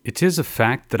It is a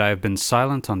fact that I have been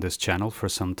silent on this channel for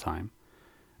some time,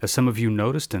 as some of you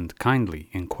noticed and kindly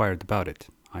inquired about it.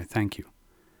 I thank you.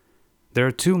 There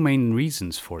are two main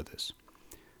reasons for this.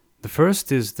 The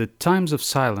first is that times of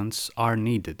silence are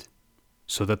needed,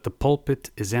 so that the pulpit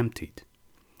is emptied.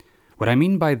 What I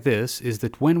mean by this is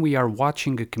that when we are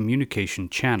watching a communication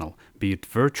channel, be it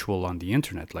virtual on the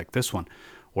internet like this one,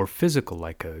 or physical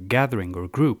like a gathering or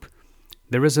group,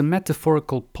 there is a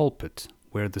metaphorical pulpit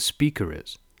where the speaker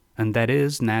is, and that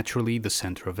is naturally the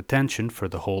center of attention for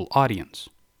the whole audience.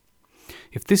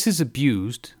 If this is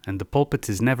abused and the pulpit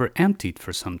is never emptied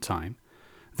for some time,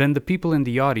 then the people in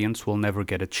the audience will never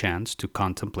get a chance to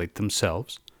contemplate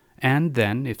themselves, and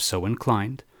then, if so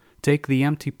inclined, take the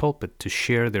empty pulpit to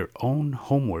share their own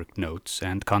homework notes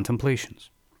and contemplations.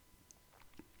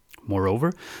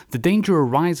 Moreover, the danger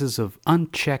arises of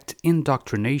unchecked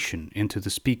indoctrination into the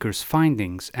speaker's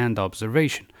findings and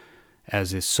observation,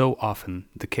 as is so often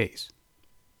the case.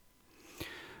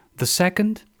 The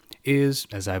second is,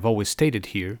 as I've always stated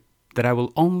here, that I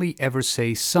will only ever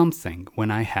say something when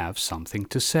I have something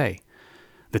to say,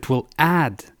 that will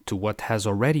add to what has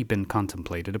already been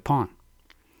contemplated upon.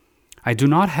 I do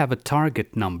not have a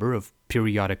target number of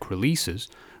periodic releases,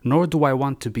 nor do I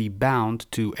want to be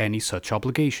bound to any such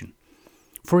obligation.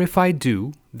 For if I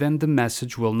do, then the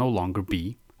message will no longer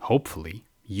be, hopefully,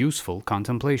 useful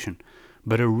contemplation,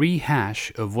 but a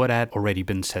rehash of what had already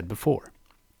been said before.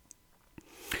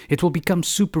 It will become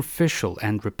superficial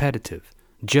and repetitive,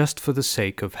 just for the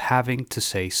sake of having to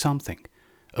say something,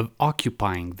 of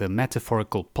occupying the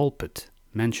metaphorical pulpit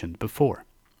mentioned before.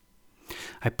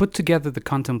 I put together the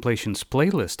Contemplations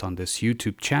playlist on this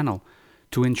YouTube channel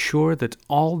to ensure that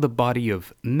all the body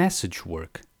of message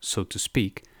work, so to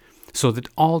speak, so that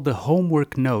all the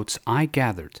homework notes I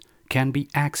gathered can be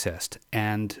accessed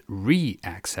and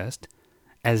re-accessed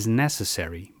as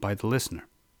necessary by the listener.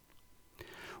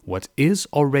 What is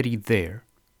already there,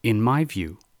 in my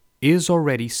view, is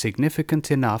already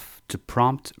significant enough to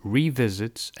prompt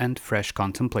revisits and fresh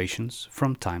contemplations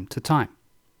from time to time.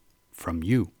 From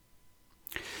you.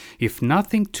 If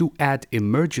nothing to add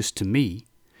emerges to me,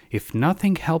 if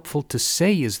nothing helpful to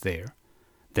say is there,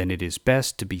 then it is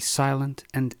best to be silent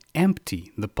and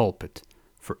empty the pulpit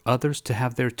for others to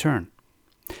have their turn,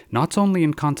 not only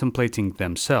in contemplating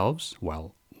themselves,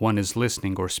 while one is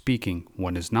listening or speaking,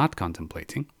 one is not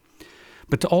contemplating,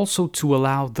 but also to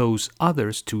allow those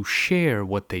others to share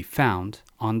what they found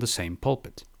on the same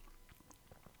pulpit.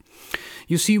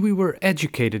 You see, we were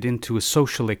educated into a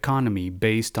social economy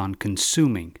based on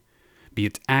consuming, be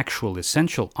it actual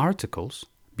essential articles,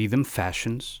 be them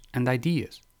fashions and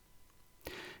ideas.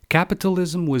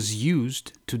 Capitalism was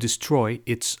used to destroy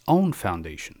its own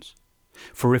foundations.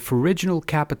 For if original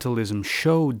capitalism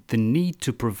showed the need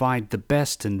to provide the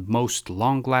best and most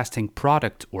long-lasting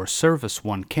product or service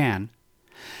one can,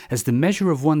 as the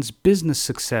measure of one's business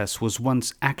success was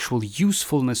one's actual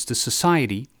usefulness to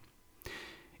society,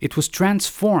 it was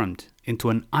transformed into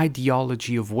an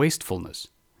ideology of wastefulness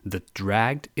that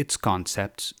dragged its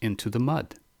concepts into the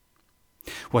mud.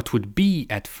 What would be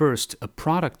at first a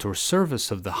product or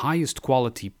service of the highest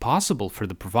quality possible for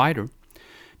the provider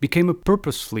became a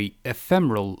purposefully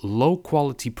ephemeral,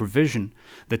 low-quality provision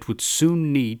that would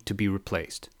soon need to be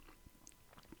replaced.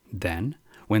 Then,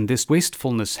 when this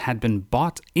wastefulness had been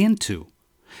bought into,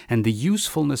 and the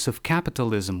usefulness of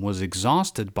capitalism was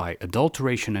exhausted by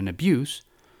adulteration and abuse,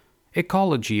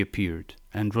 ecology appeared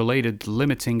and related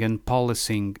limiting and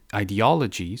policing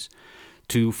ideologies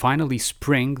to finally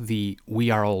spring the "we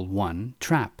are all one"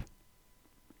 trap.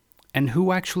 And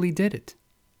who actually did it?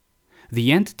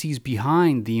 The entities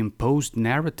behind the imposed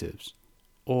narratives,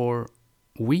 or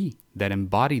we that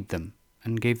embodied them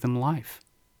and gave them life?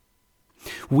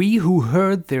 We who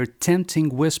heard their tempting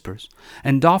whispers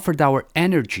and offered our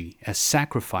energy as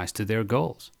sacrifice to their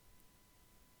goals.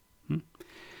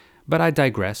 But I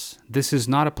digress. This is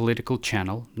not a political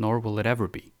channel, nor will it ever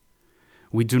be.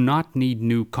 We do not need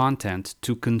new content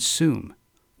to consume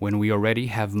when we already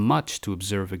have much to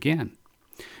observe again.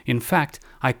 In fact,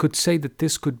 I could say that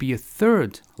this could be a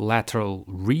third lateral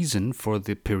reason for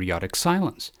the periodic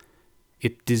silence.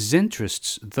 It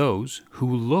disinterests those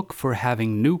who look for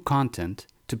having new content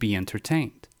to be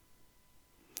entertained.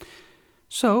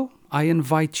 So, I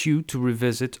invite you to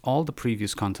revisit all the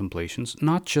previous contemplations,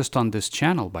 not just on this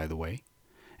channel, by the way,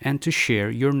 and to share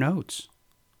your notes.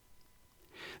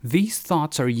 These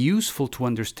thoughts are useful to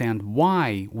understand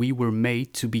why we were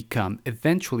made to become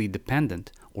eventually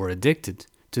dependent or addicted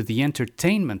to the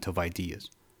entertainment of ideas,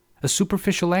 a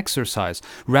superficial exercise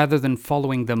rather than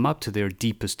following them up to their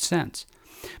deepest sense,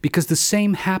 because the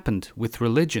same happened with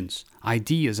religions,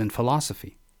 ideas, and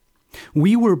philosophy.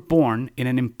 We were born in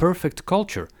an imperfect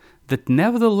culture that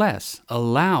nevertheless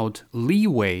allowed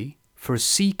leeway for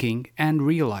seeking and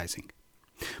realizing.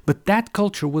 But that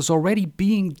culture was already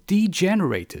being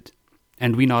degenerated,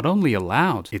 and we not only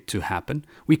allowed it to happen,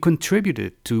 we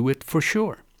contributed to it for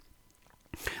sure.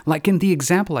 Like in the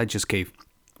example I just gave,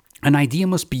 an idea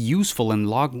must be useful and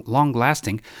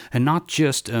long-lasting and not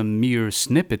just a mere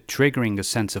snippet triggering a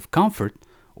sense of comfort,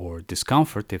 or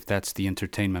discomfort if that's the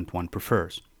entertainment one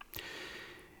prefers.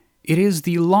 It is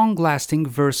the long-lasting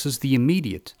versus the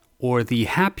immediate, or the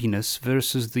happiness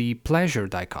versus the pleasure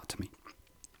dichotomy.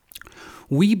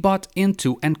 We bought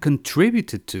into and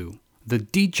contributed to the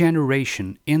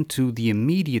degeneration into the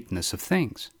immediateness of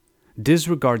things,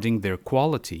 disregarding their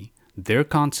quality, their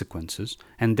consequences,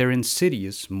 and their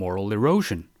insidious moral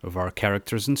erosion of our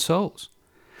characters and souls.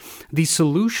 The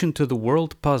solution to the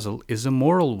world puzzle is a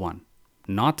moral one,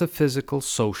 not a physical,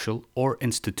 social, or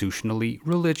institutionally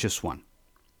religious one.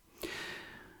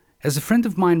 As a friend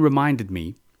of mine reminded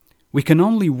me, we can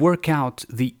only work out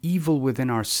the evil within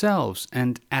ourselves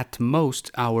and at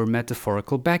most our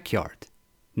metaphorical backyard,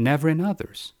 never in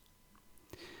others.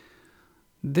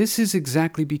 This is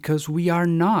exactly because we are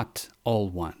not all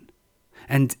one,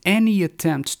 and any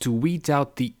attempt to weed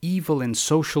out the evil in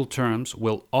social terms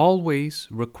will always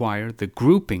require the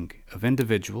grouping of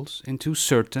individuals into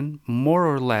certain, more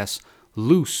or less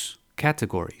loose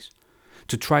categories,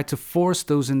 to try to force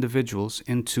those individuals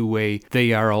into a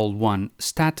they are all one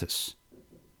status,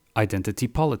 identity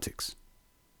politics.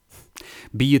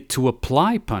 Be it to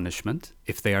apply punishment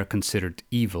if they are considered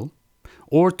evil,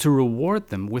 or to reward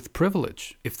them with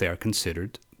privilege if they are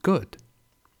considered good.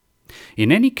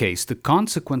 In any case, the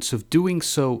consequence of doing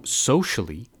so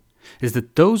socially is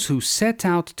that those who set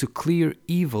out to clear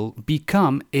evil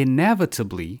become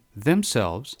inevitably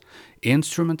themselves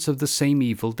instruments of the same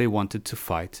evil they wanted to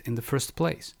fight in the first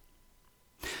place.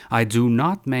 I do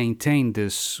not maintain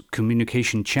this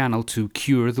communication channel to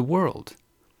cure the world.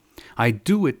 I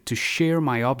do it to share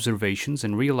my observations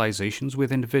and realizations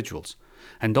with individuals,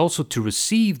 and also to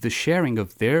receive the sharing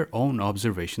of their own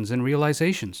observations and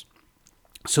realizations,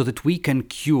 so that we can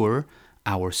cure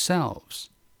ourselves.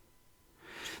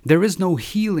 There is no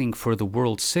healing for the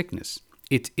world's sickness.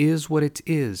 It is what it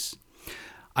is.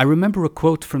 I remember a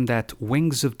quote from that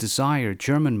Wings of Desire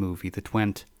German movie that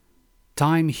went,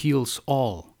 "Time heals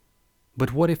all,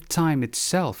 but what if time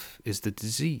itself is the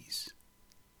disease?"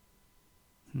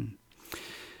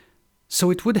 So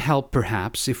it would help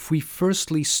perhaps if we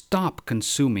firstly stop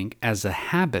consuming as a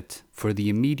habit for the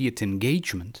immediate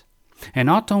engagement, and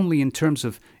not only in terms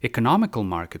of economical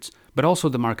markets, but also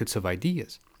the markets of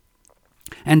ideas,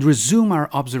 and resume our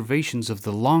observations of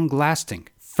the long-lasting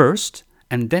first,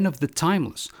 and then of the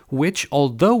timeless, which,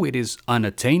 although it is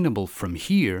unattainable from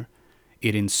here,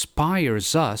 it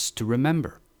inspires us to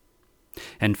remember.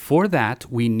 And for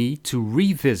that, we need to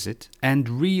revisit and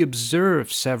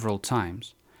reobserve several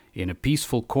times, in a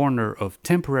peaceful corner of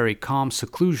temporary calm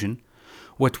seclusion,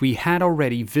 what we had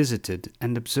already visited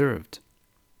and observed.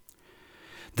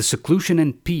 The seclusion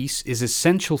and peace is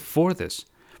essential for this,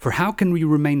 for how can we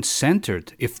remain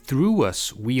centered if through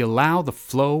us we allow the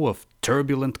flow of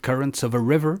turbulent currents of a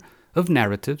river of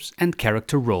narratives and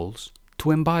character roles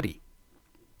to embody?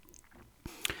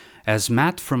 As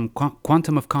Matt from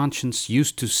Quantum of Conscience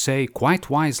used to say quite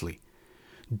wisely,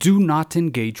 do not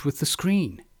engage with the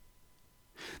screen.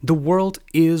 The world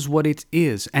is what it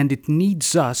is, and it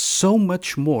needs us so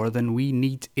much more than we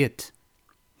need it.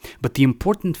 But the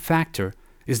important factor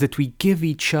is that we give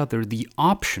each other the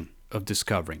option of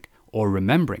discovering or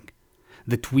remembering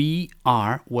that we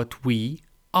are what we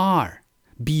are,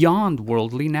 beyond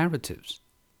worldly narratives.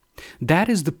 That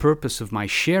is the purpose of my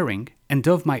sharing and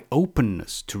of my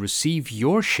openness to receive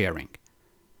your sharing,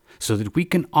 so that we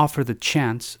can offer the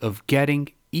chance of getting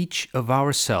each of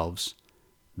ourselves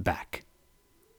back.